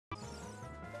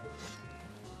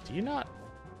Do you not?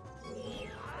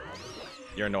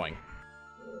 You're annoying.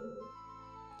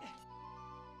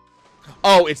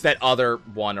 Oh, it's that other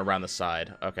one around the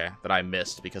side. Okay, that I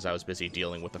missed because I was busy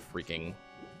dealing with the freaking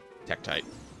Tektite.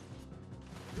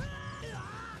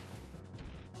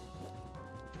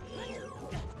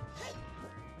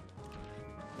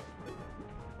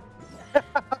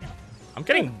 I'm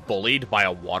getting bullied by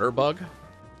a water bug.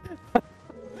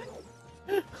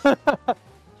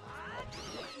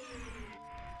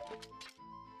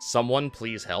 Someone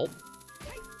please help.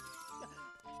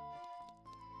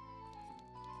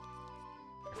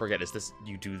 I forget, is this,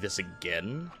 you do this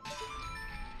again?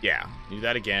 Yeah, you do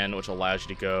that again, which allows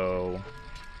you to go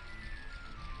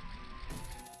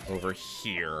over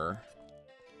here.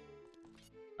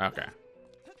 Okay.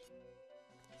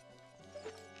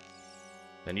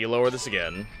 Then you lower this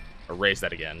again, or raise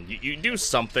that again. You do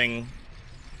something.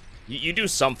 You do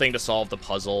something to solve the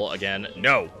puzzle again.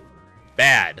 No!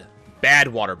 Bad. Bad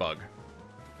water bug.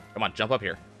 Come on, jump up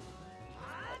here.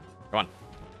 Come on.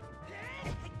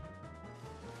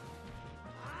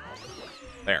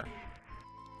 There.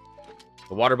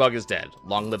 The water bug is dead.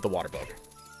 Long live the water bug.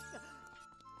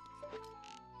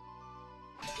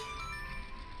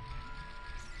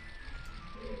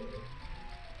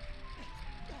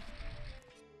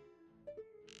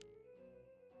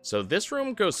 So this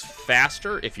room goes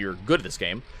faster if you're good at this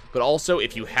game, but also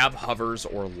if you have hovers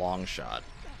or long shot.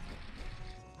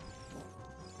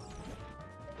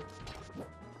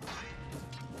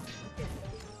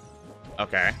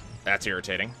 Okay, that's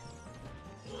irritating.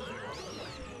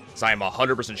 So I'm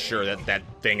 100% sure that that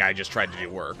thing I just tried to do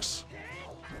works.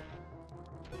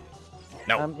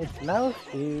 No. Its mouth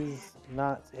is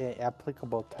not an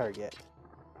applicable target.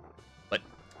 But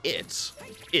it is.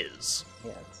 Yes.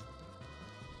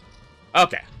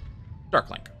 Okay.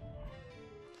 Dark Link.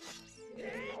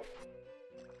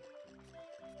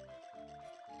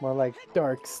 More like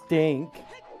Dark Stink.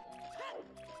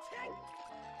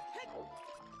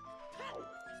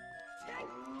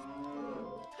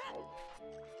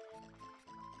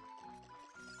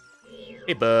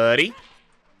 Hey, buddy.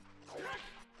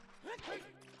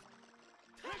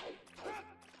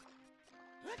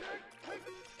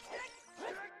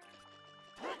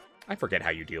 I forget how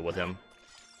you deal with him.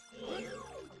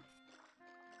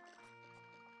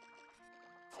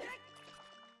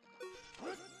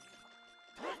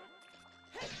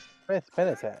 Press pen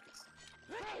attacks.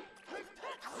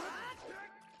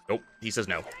 Nope, he says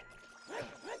no.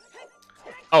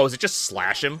 Oh, is it just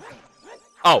slash him?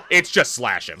 Oh, it's just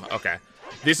slash him. Okay.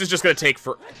 This is just gonna take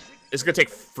it's gonna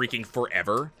take freaking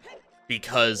forever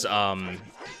because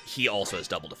he also has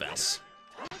double defense.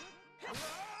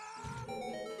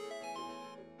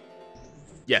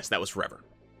 Yes, that was forever.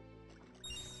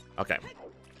 Okay.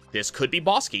 This could be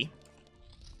boss key.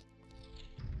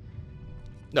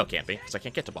 No, it can't be, because I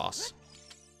can't get to boss.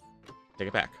 Take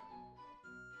it back.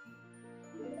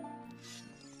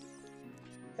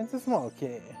 It's a small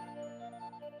key.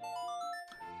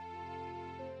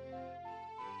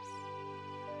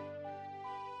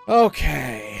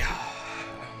 Okay.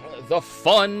 The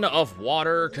fun of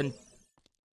water can...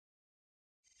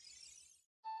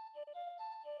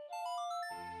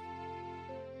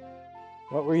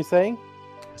 What were you saying?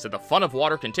 I said the fun of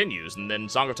water continues, and then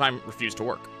Song of Time refused to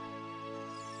work.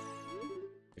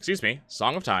 Excuse me,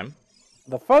 Song of Time.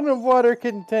 The fun of water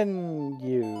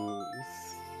continues.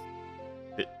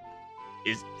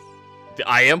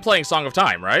 I am playing Song of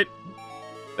Time, right?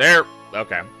 There.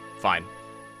 Okay, fine.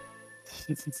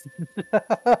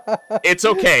 It's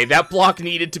okay. That block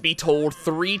needed to be told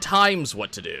 3 times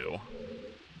what to do.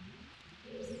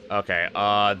 Okay,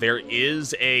 there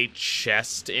is a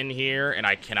chest in here, and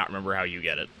I cannot remember how you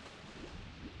get it.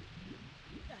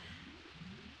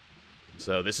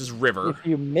 So this is river. If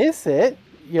you miss it,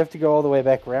 you have to go all the way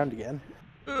back around again.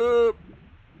 Can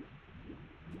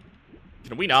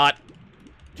we not?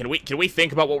 Can we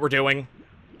think about what we're doing?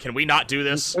 Can we not do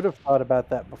this? You should have thought about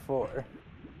that before.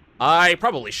 I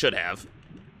probably should have.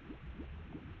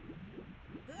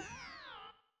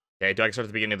 Okay, do I start at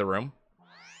the beginning of the room?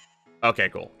 Okay,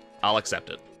 cool. I'll accept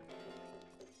it.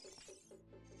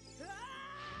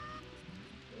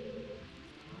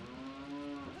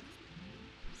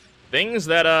 Things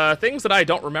that I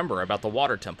don't remember about the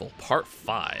Water Temple, Part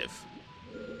 5.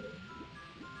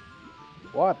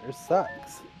 Water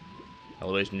sucks.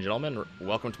 Hello, ladies and gentlemen.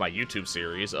 Welcome to my YouTube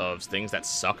series of things that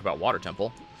suck about Water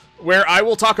Temple, where I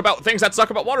will talk about things that suck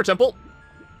about Water Temple.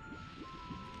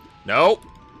 No.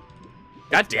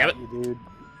 God damn it. You, dude.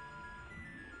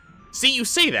 See, you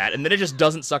say that, and then it just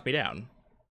doesn't suck me down.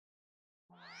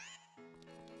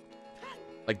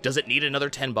 Like, does it need another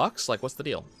 $10? Like, what's the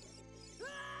deal?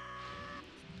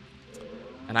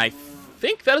 And I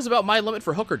think that is about my limit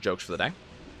for hooker jokes for the day.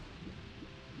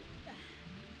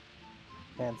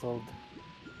 Cancelled.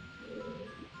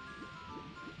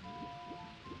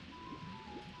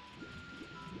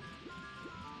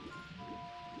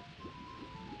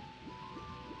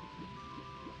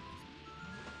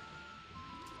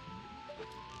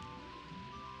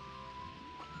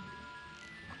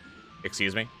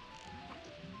 Excuse me?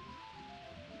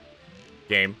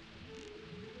 Game.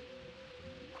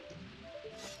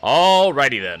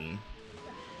 Alrighty then.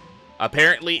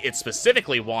 Apparently, it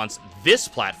specifically wants this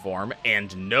platform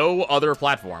and no other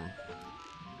platform.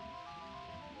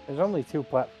 There's only 2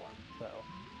 platforms, so.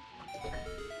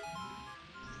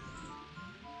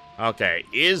 Okay,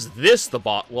 is this the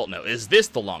well, no, is this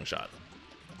the long shot?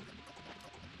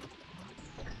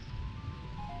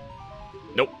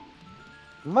 Nope.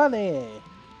 Money!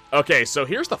 Okay, so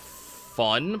here's the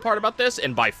fun part about this,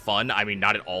 and by fun, I mean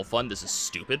not at all fun. This is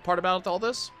stupid part about all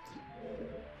this.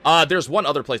 There's one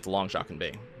other place the long shot can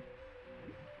be.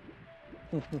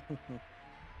 The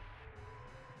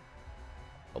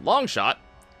long shot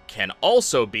can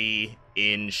also be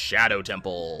in Shadow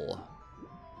Temple.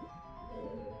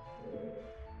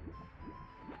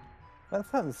 That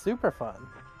sounds super fun.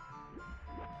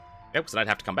 Yep, because then I'd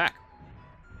have to come back.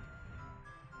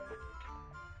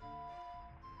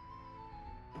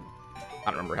 I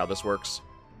don't remember how this works.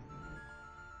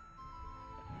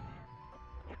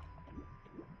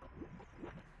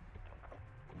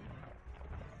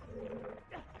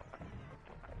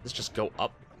 Let's just go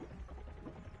up.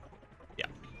 Yeah.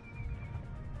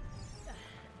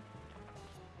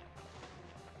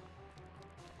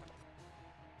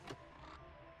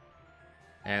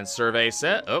 And survey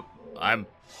set. Oh, I'm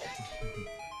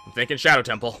thinking Shadow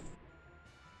Temple.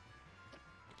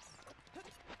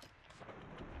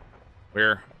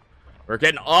 We're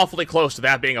getting awfully close to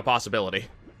that being a possibility.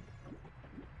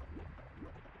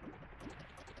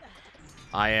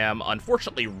 I am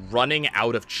unfortunately running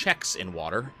out of checks in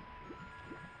water.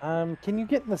 Can you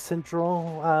get in the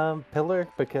central pillar?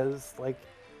 Because, like,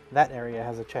 that area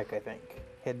has a check, I think,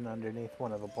 hidden underneath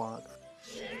one of the blocks.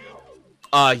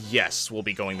 Yes, we'll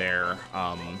be going there,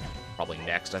 probably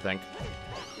next, I think.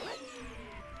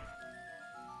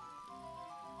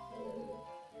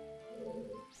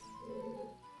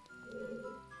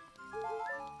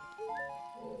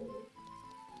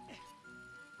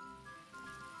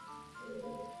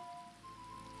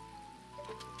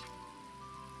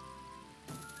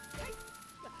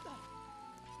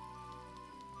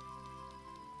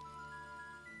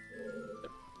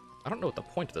 I don't know what the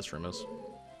point of this room is.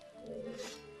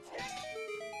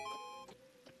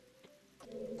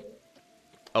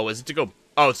 Oh, is it to go...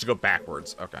 Oh, it's to go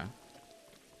backwards. Okay.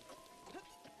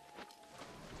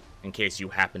 In case you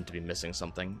happen to be missing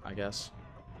something, I guess.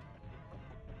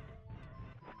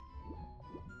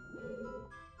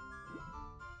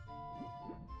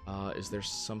 Is there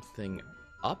something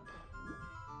up?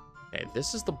 Okay,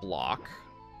 this is the block.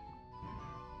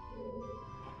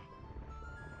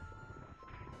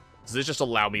 Does this just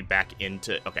allow me back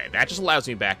into... Okay, that just allows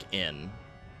me back in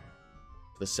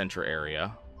the center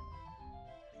area.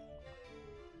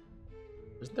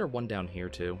 Isn't there one down here,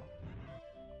 too?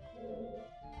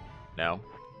 No.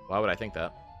 Why would I think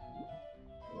that?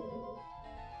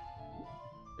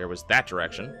 There was that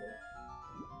direction.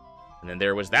 And then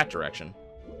there was that direction.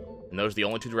 And those are the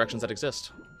only 2 directions that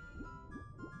exist.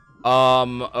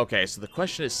 Okay, so the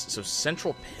question is... So,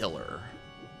 central pillar...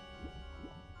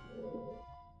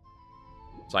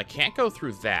 So I can't go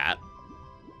through that.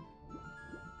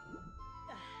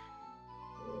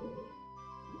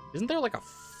 Isn't there like a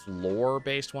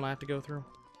floor-based one I have to go through?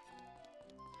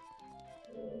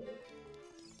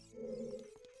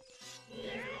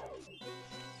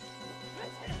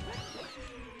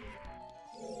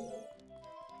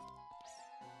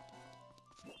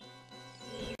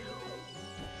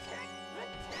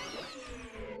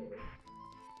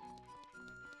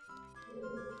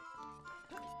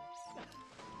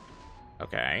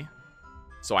 Okay.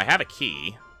 So I have a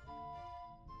key.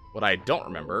 What I don't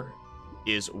remember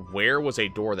is where was a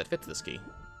door that fits this key?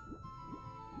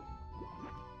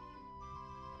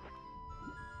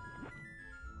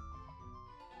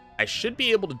 I should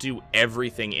be able to do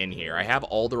everything in here. I have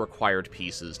all the required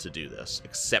pieces to do this,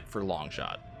 except for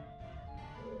Longshot.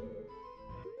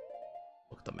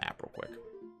 Look at the map real quick.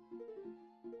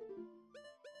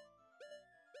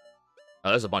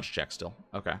 Oh, there's a bunch of checks still.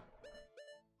 Okay.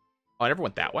 Oh, I never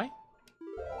went that way?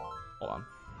 Hold on.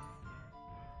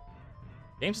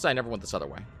 Game says I never went this other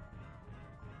way.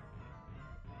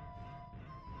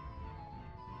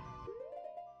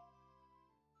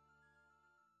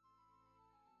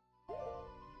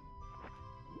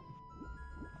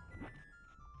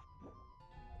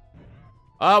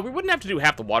 We wouldn't have to do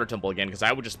half the water temple again, because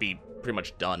I would just be pretty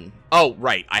much done. Oh,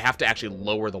 right. I have to actually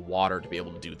lower the water to be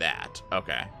able to do that.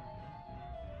 Okay.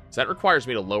 So that requires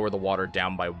me to lower the water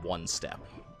down by 1 step.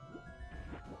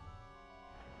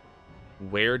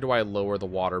 Where do I lower the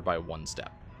water by 1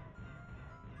 step?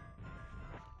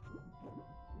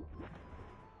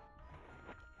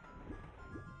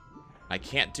 I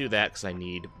can't do that because I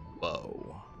need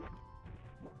bow.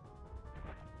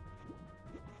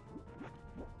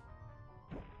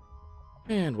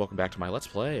 And welcome back to my Let's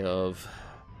Play of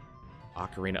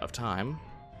Ocarina of Time,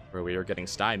 where we are getting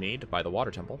stymied by the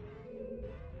water temple.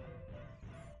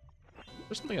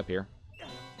 There's something up here.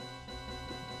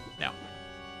 No.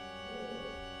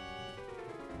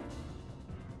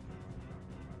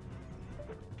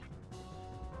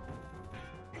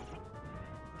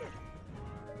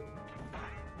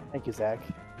 Thank you, Zach.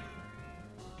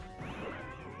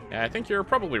 Yeah, I think you're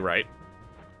probably right.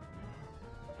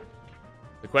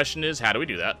 The question is, how do we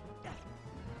do that?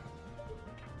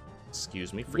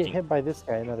 Excuse me, Get freaking... hit by this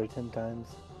guy another 10 times.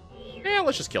 Yeah,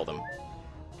 let's just kill them.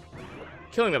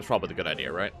 Killing them's probably the good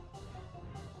idea, right?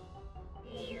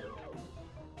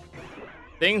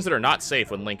 Things that are not safe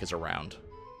when Link is around.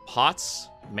 Pots,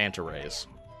 manta rays.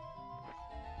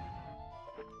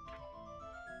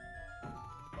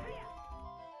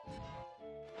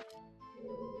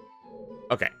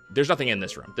 Okay, there's nothing in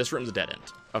this room. This room's a dead end.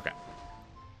 Okay.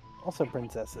 Also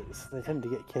princesses. They tend to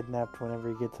get kidnapped whenever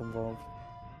he gets involved.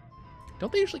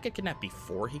 Don't they usually get kidnapped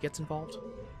before he gets involved?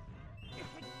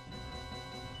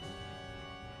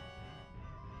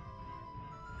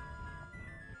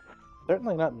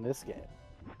 Certainly not in this game.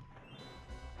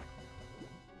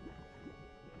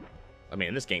 I mean,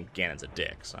 in this game, Ganon's a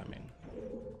dick, so I mean...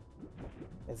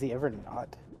 Is he ever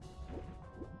not?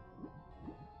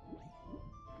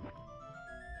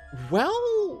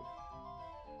 Well...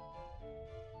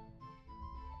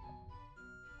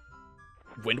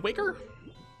 Wind Waker?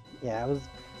 Yeah,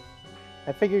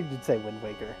 I figured you'd say Wind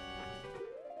Waker.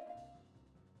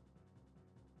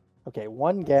 Okay,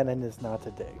 one Ganon is not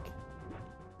a dick.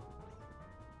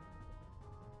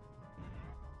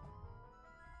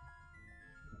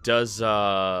 Does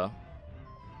Hyrule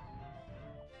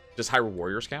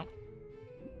Warriors count?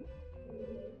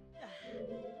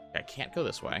 I can't go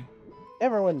this way.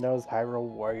 Everyone knows Hyrule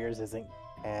Warriors isn't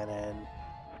canon.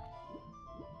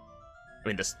 I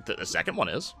mean, the second one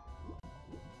is.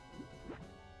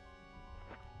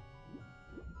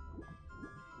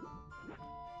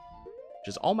 Which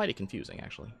is almighty confusing,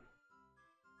 actually.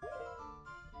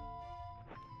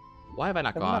 Why have I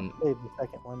not gone... I've not played the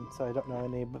second one, so I don't know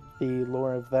any of the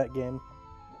lore of that game.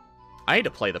 I need to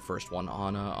play the first one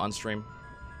on stream.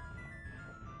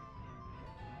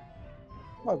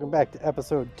 Welcome back to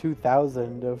episode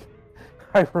 2000 of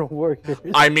Hyrule Warriors.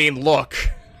 I mean, look.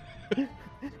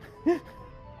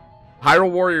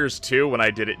 Hyrule Warriors 2, when I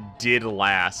did it, did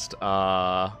last,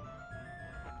 God,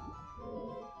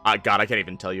 I can't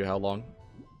even tell you how long.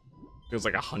 It was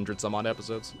like 100 some odd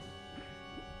episodes.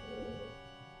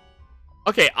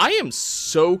 Okay, I am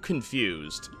so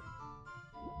confused.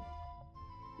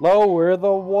 Lower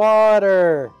the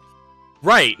water!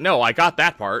 Right, no, I got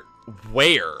that part.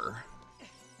 Where?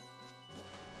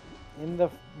 In the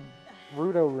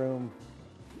Rudo room.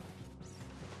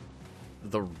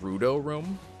 The Rudo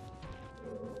room?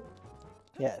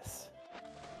 Yes.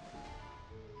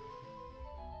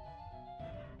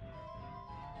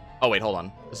 Oh, wait, hold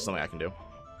on. This is something I can do.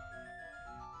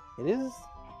 It is?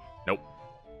 Nope.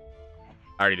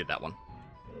 I already did that one.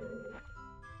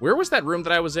 Where was that room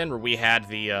that I was in where we had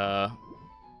the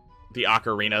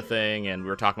Ocarina thing and we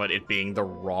were talking about it being the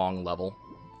wrong level?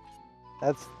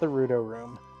 That's the Rudo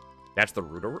room. That's the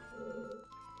Rudo room?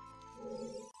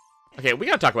 Okay, we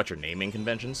gotta talk about your naming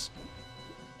conventions.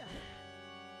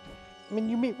 I mean,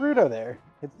 you meet Rudo there.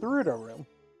 It's the Rudo room.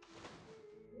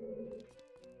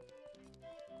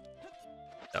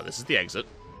 Oh, this is the exit.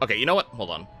 Okay, you know what? Hold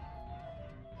on.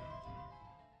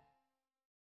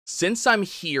 Since I'm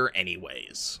here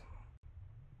anyways...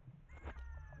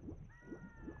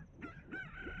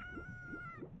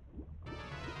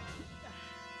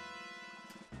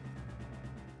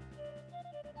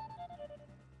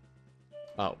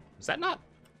 Oh, is that not...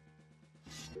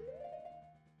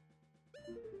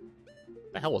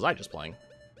 The hell was I just playing?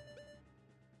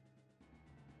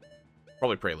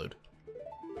 Probably Prelude.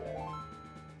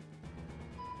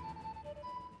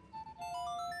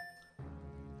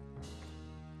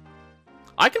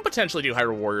 I can potentially do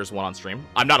Hyrule Warriors 1 on stream.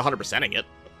 I'm not 100%ing it.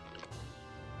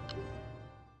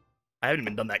 I haven't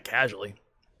even done that casually.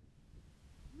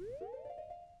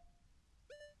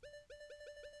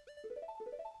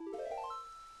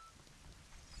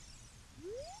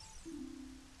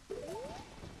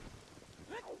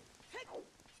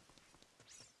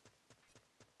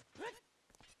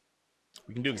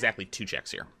 We can do exactly 2 checks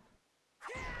here.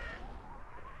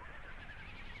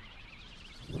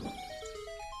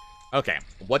 Okay,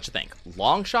 what you think?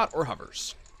 Long shot or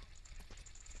hovers?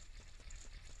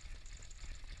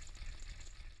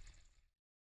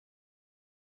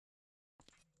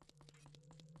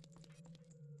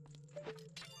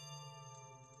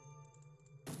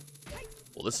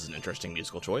 Well, this is an interesting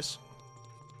musical choice.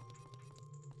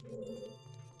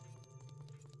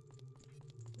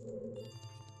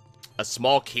 A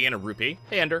small key and a rupee.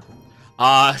 Hey, Ender.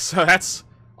 So that's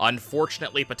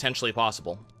unfortunately potentially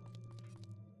possible.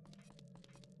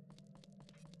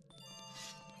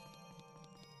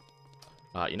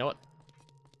 You know what?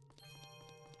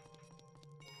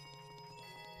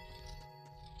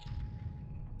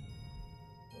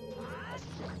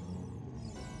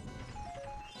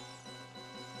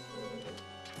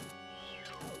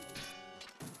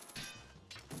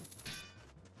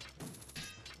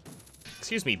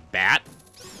 Excuse me, bat.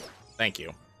 Thank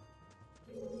you.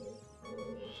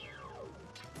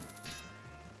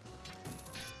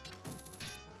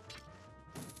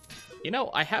 You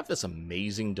know, I have this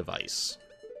amazing device.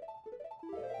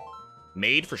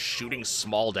 Made for shooting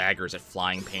small daggers at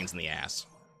flying pains in the ass.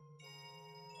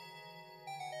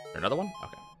 Is there another one?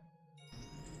 Okay.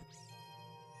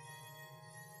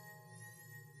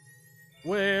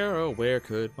 Where, oh, where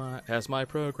has my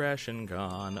progression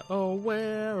gone? Oh,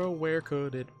 where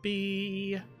could it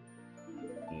be?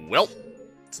 Well,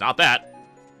 it's not that.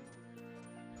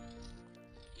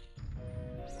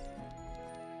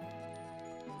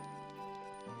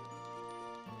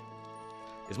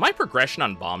 Is my progression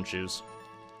on bomb shoes?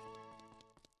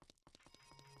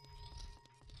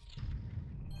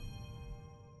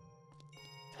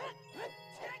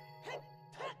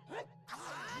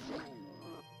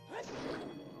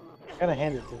 Gotta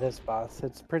hand it to this boss.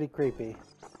 It's pretty creepy.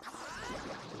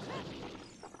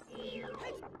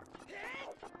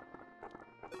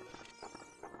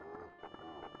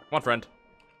 Come on, friend.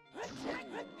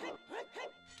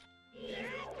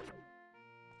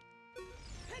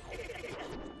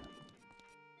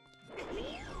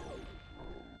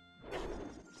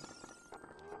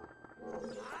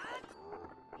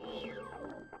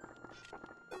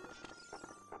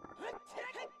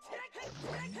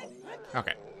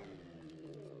 Okay.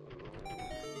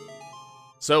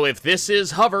 So if this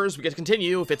is hovers, we get to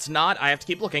continue. If it's not, I have to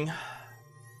keep looking.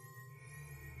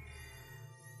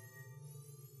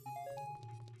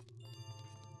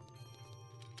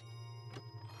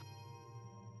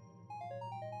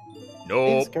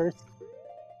 Nope.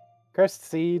 Cursed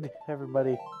seed,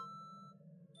 everybody.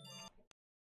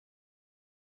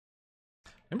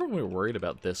 Remember when we were worried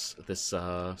about this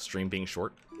stream being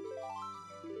short?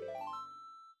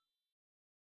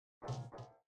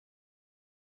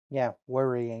 Yeah,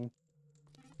 worrying.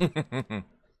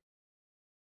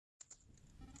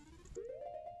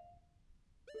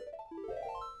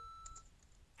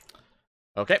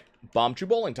 Okay, bomb chew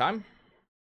bowling time.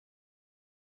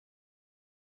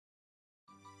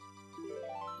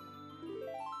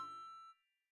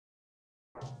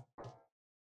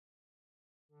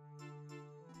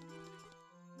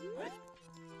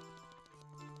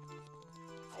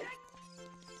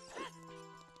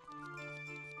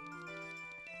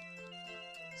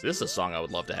 So this is a song I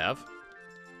would love to have.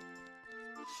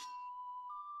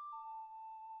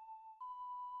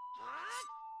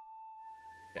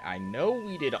 Okay, I know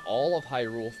we did all of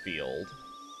Hyrule Field.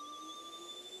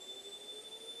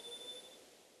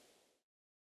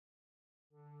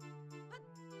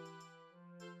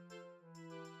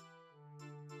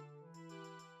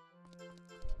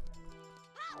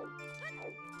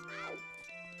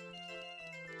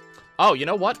 Oh, you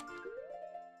know what?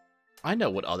 I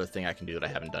know what other thing I can do that I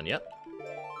haven't done yet.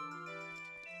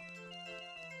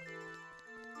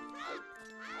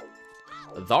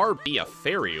 There be a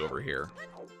fairy over here.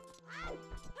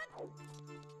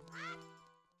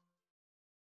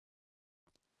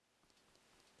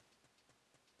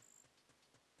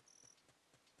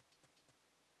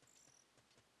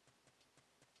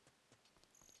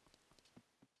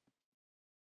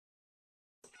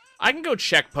 I can go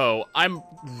check Poe. I'm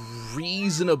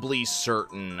reasonably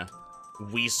certain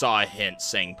we saw a hint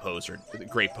saying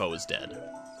Great Poe is dead.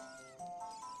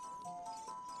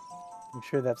 I'm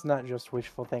sure that's not just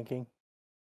wishful thinking.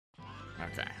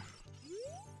 Okay.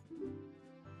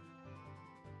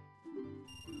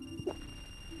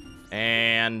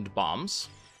 And bombs.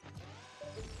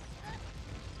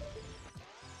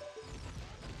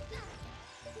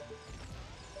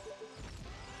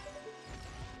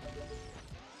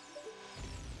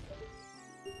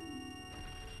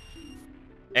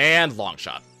 And long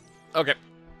shot. Okay.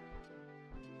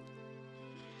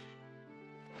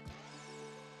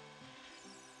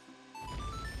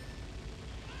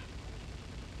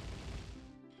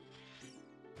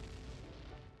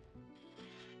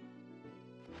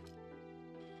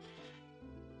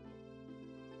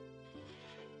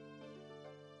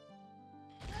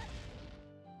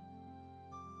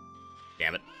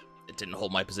 Damn it. It didn't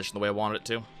hold my position the way I wanted it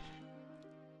to.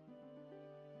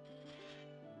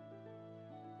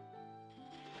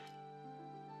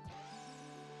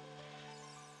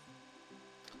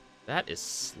 That is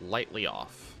slightly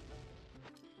off.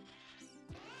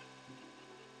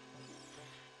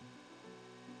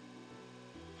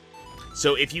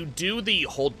 So if you do the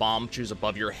hold bomb, choose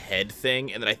above your head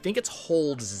thing, and then I think it's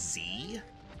hold Z,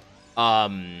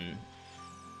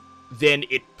 then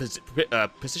it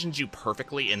positions you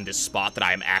perfectly in this spot that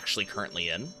I am actually currently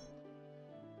in,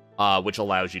 which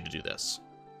allows you to do this.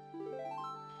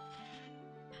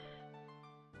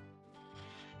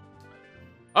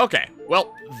 Okay,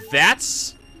 well, that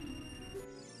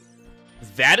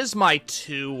is my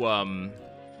two,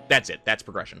 that's it, that's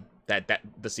progression. The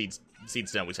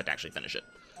seed's done, we just have to actually finish it.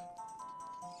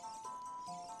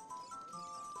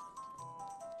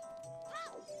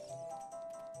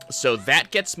 So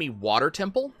that gets me Water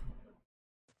Temple,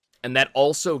 and that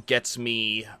also gets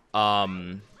me,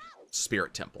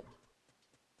 Spirit Temple.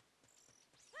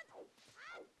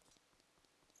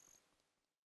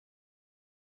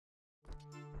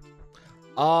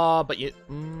 But you,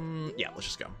 yeah, let's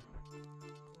just go.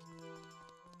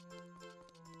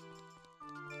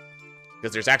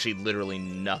 Because there's actually literally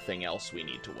nothing else we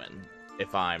need to win,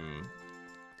 if I'm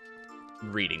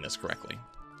reading this correctly.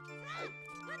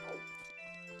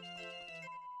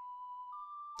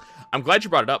 I'm glad you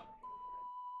brought it up.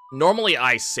 Normally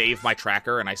I save my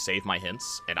tracker and I save my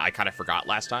hints, and I kind of forgot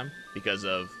last time because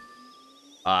of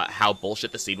how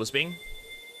bullshit the seed was being.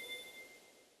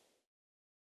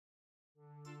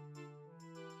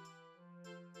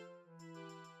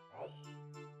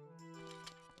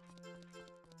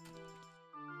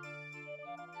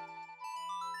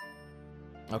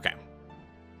 Okay.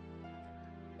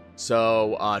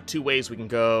 So, two ways we can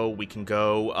go. We can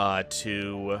go,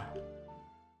 to...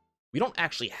 We don't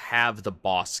actually have the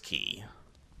boss key.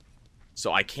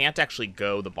 So I can't actually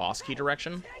go the boss key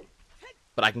direction.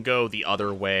 But I can go the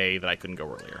other way that I couldn't go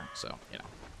earlier. So, you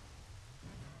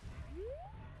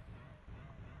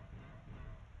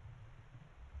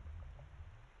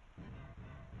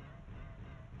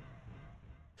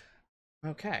know.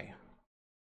 Okay.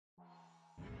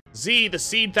 Z, the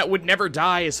seed that would never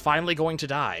die, is finally going to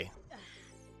die.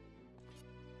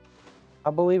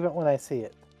 I'll believe it when I see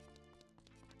it.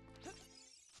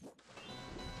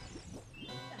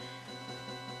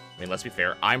 I mean, let's be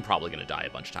fair, I'm probably going to die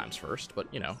a bunch of times first,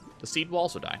 but, you know, the seed will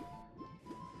also die.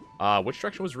 Which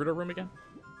direction was Rudo Room again?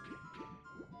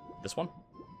 This one?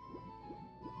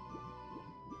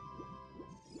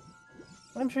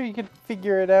 I'm sure you could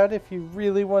figure it out if you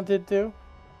really wanted to.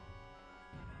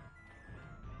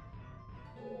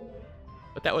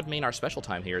 But that would mean our special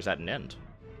time here is at an end.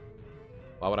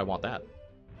 Why would I want that?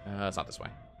 It's not this way.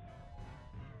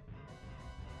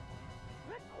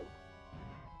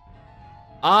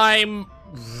 I'm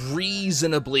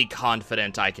reasonably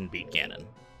confident I can beat Ganon.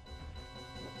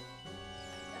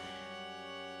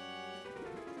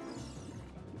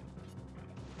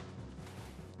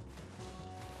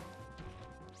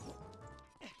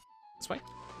 This way?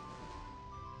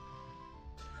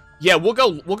 Yeah, we'll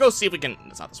go see if we can...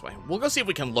 It's not this way. We'll go see if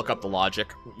we can look up the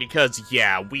logic. Because,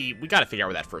 yeah, we gotta figure out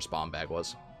where that first bomb bag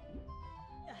was.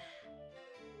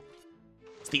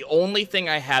 It's the only thing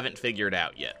I haven't figured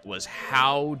out yet was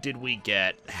how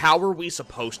were we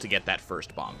supposed to get that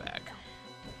first bomb bag?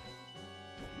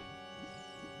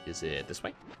 Is it this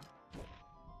way?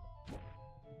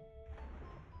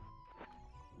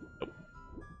 Nope.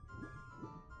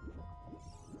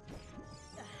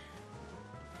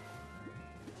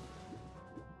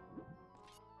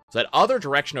 So that other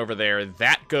direction over there,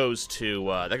 that goes to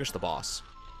the boss.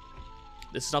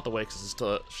 This is not the way, because this is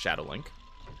to Shadow Link.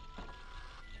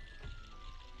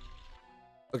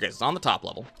 Okay, so it's on the top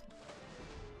level.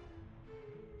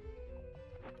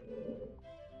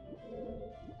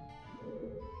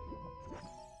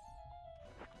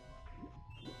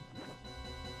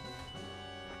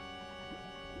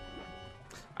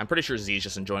 I'm pretty sure Z's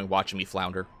just enjoying watching me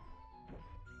flounder.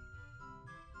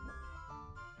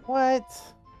 What?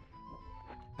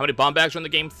 How many bomb bags are in the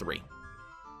game? 3.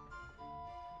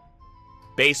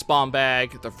 Base bomb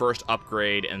bag, the first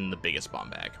upgrade, and the biggest bomb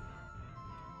bag.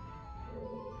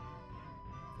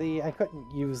 See, I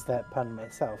couldn't use that pun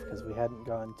myself because we hadn't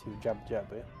gone to Jabu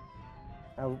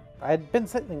Jabu. I had been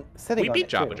sitting We on beat it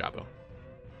too. Jabu Jabu.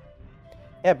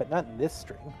 Yeah, but not in this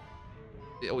stream.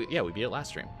 Yeah, we beat it last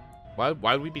stream. Why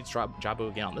would we beat Jabu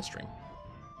again on this stream?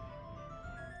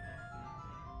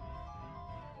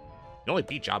 You only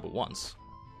beat Jabu once.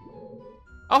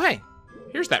 Oh, hey!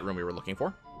 Here's that room we were looking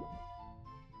for.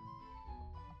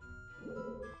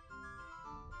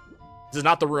 This is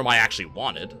not the room I actually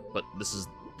wanted, but this is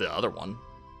the other one.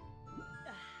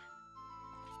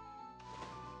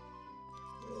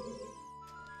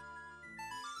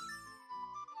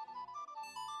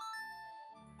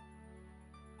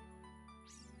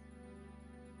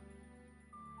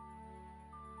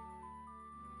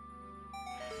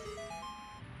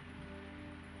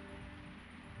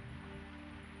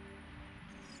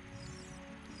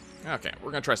 Okay,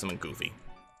 we're gonna try something goofy.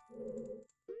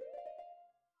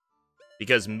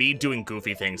 Because me doing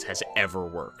goofy things has ever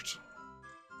worked.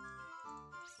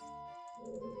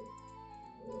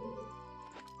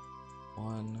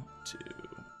 One, two,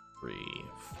 three,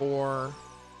 four.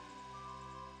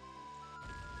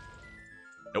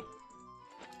 Nope.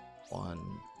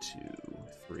 1, 2,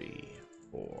 3,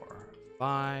 4,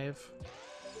 5.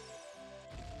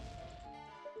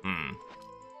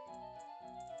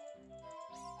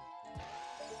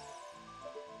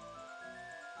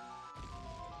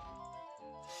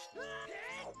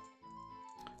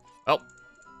 Well,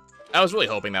 I was really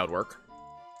hoping that would work.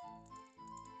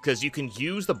 Because you can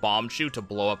use the bomb chute to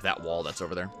blow up that wall that's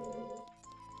over there.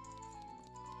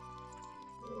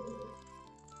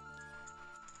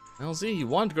 LZ, you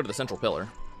wanted to go to the central pillar.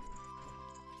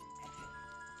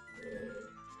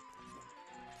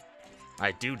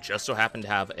 I do just so happen to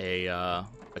have a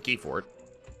key for it.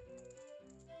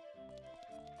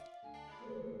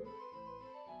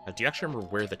 Do you actually remember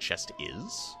where the chest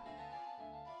is?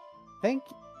 I think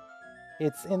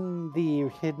it's in the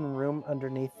hidden room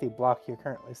underneath the block you're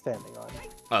currently standing on.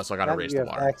 Oh, so I gotta raise the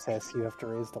water. Now that you have access, you have to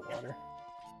raise the water.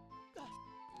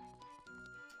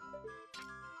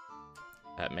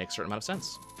 That makes a certain amount of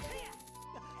sense.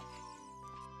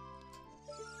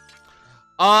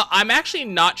 I'm actually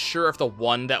not sure if the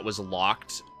one that was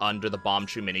locked under the Bomb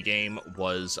Chew minigame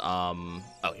was, oh,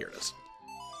 here it is.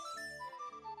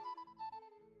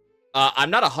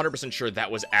 I'm not 100% sure that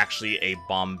was actually a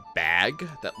bomb bag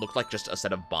that looked like just a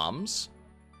set of bombs.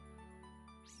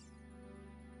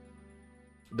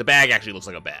 The bag actually looks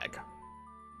like a bag.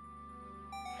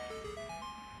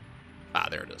 Ah,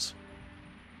 there it is.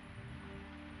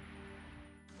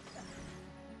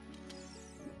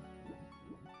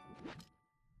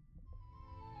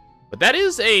 But that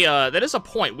is a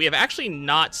point. We have actually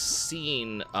not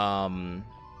seen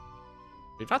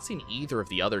we've not seen either of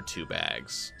the other two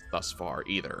bags thus far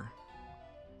either.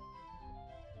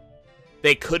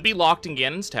 They could be locked in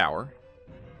Ganon's tower.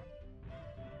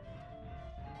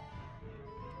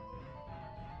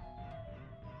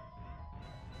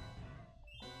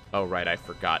 Oh right, I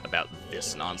forgot about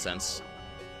this nonsense.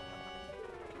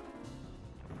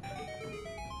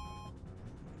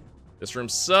 This room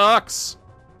sucks.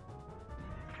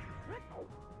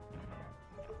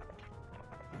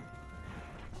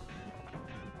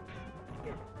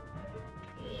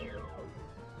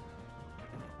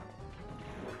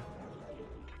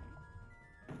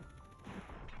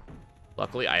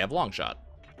 Luckily, I have long shot.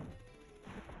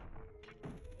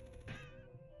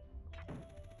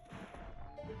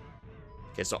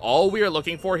 Okay, so all we are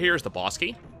looking for here is the boss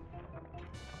key.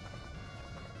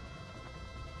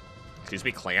 Excuse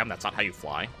me, Clam, that's not how you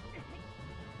fly.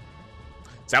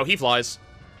 It's how he flies.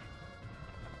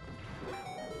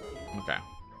 Okay.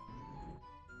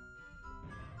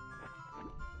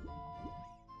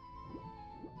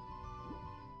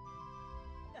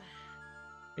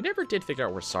 We never did figure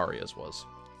out where Saria's was.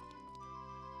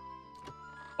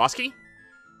 Boss key?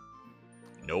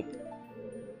 Nope.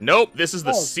 Nope, this is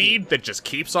the seed that just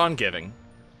keeps on giving.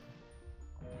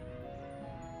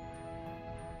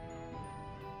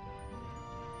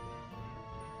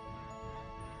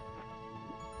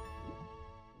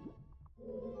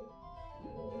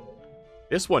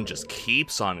 This one just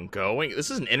keeps on going. This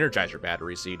is an Energizer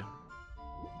battery seed.